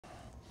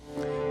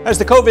As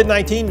the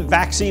COVID-19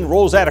 vaccine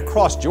rolls out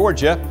across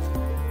Georgia,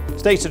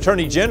 State's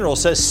Attorney General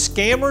says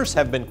scammers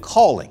have been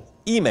calling,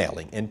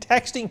 emailing, and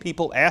texting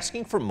people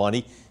asking for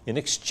money in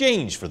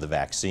exchange for the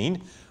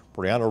vaccine.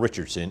 Brianna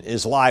Richardson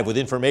is live with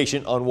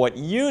information on what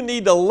you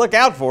need to look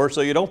out for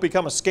so you don't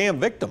become a scam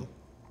victim.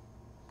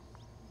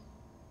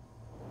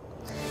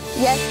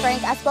 Yes,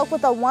 Frank, I spoke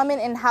with a woman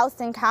in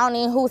Houston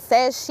County who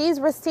says she's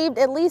received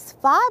at least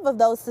 5 of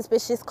those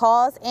suspicious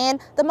calls, and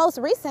the most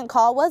recent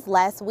call was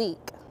last week.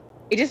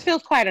 It just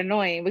feels quite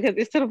annoying because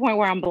it's to the point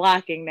where I'm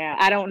blocking now.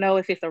 I don't know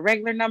if it's a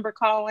regular number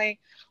calling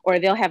or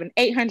they'll have an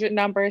 800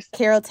 number.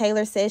 Carol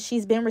Taylor says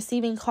she's been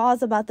receiving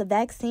calls about the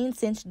vaccine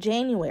since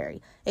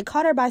January. It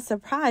caught her by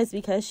surprise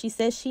because she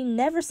says she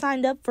never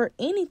signed up for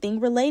anything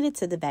related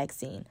to the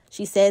vaccine.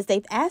 She says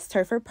they've asked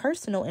her for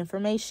personal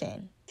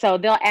information. So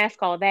they'll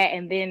ask all that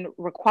and then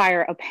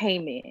require a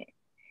payment.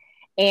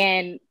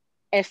 And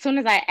as soon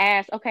as I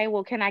ask, okay,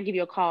 well, can I give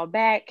you a call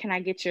back? Can I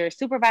get your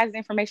supervisor's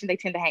information? They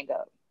tend to hang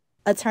up.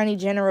 Attorney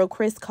General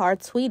Chris Carr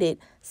tweeted,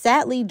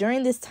 "Sadly,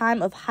 during this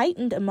time of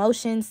heightened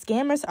emotion,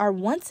 scammers are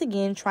once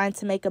again trying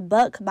to make a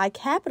buck by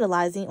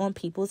capitalizing on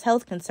people's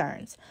health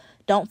concerns.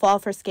 Don't fall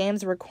for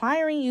scams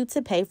requiring you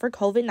to pay for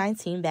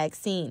COVID-19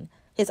 vaccine."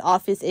 His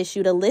office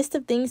issued a list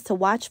of things to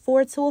watch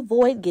for to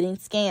avoid getting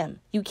scammed.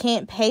 You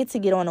can't pay to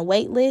get on a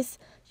wait list.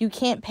 You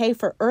can't pay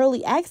for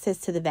early access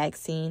to the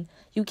vaccine.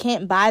 You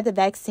can't buy the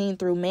vaccine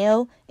through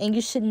mail, and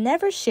you should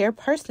never share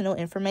personal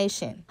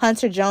information.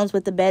 Hunter Jones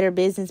with the Better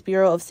Business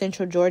Bureau of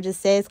Central Georgia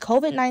says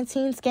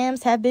COVID-19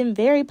 scams have been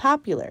very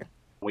popular.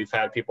 We've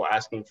had people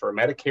asking for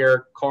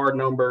Medicare card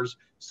numbers,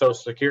 Social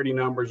Security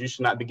numbers. You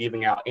should not be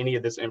giving out any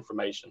of this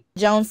information.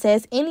 Jones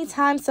says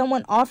anytime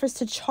someone offers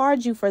to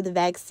charge you for the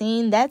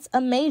vaccine, that's a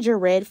major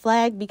red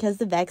flag because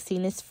the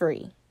vaccine is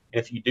free.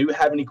 If you do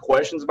have any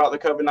questions about the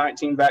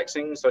COVID-19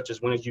 vaccine, such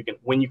as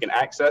when you can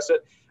access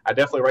it, I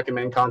definitely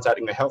recommend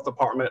contacting the health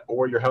department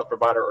or your health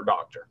provider or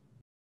doctor.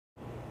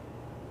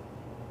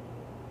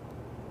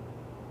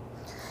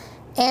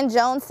 And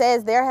Jones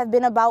says there have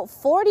been about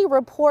 40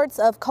 reports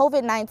of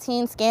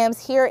COVID-19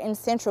 scams here in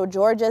Central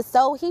Georgia,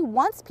 so he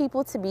wants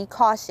people to be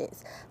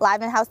cautious.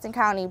 Live in Houston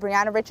County,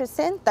 Brianna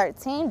Richardson,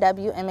 13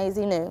 WMAZ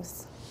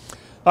News.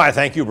 All right,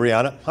 thank you,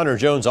 Brianna. Hunter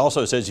Jones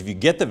also says if you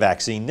get the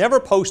vaccine, never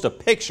post a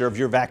picture of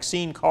your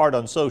vaccine card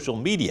on social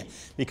media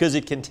because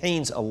it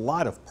contains a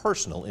lot of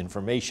personal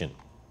information.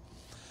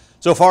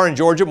 So far in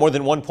Georgia, more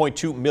than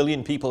 1.2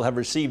 million people have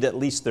received at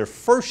least their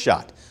first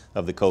shot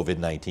of the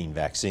COVID-19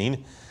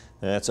 vaccine.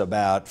 That's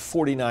about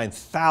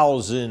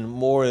 49,000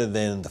 more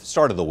than the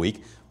start of the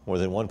week. More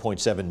than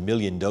 1.7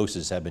 million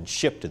doses have been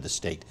shipped to the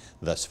state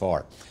thus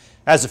far.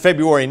 As of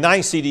February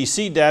 9th,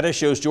 CDC data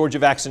shows Georgia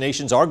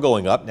vaccinations are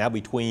going up. Now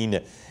between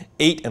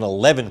 8 and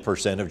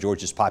 11% of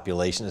Georgia's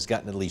population has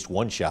gotten at least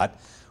one shot.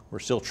 We're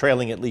still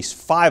trailing at least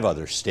 5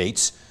 other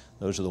states.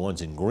 Those are the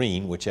ones in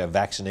green, which have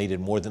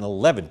vaccinated more than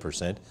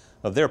 11%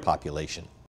 of their population.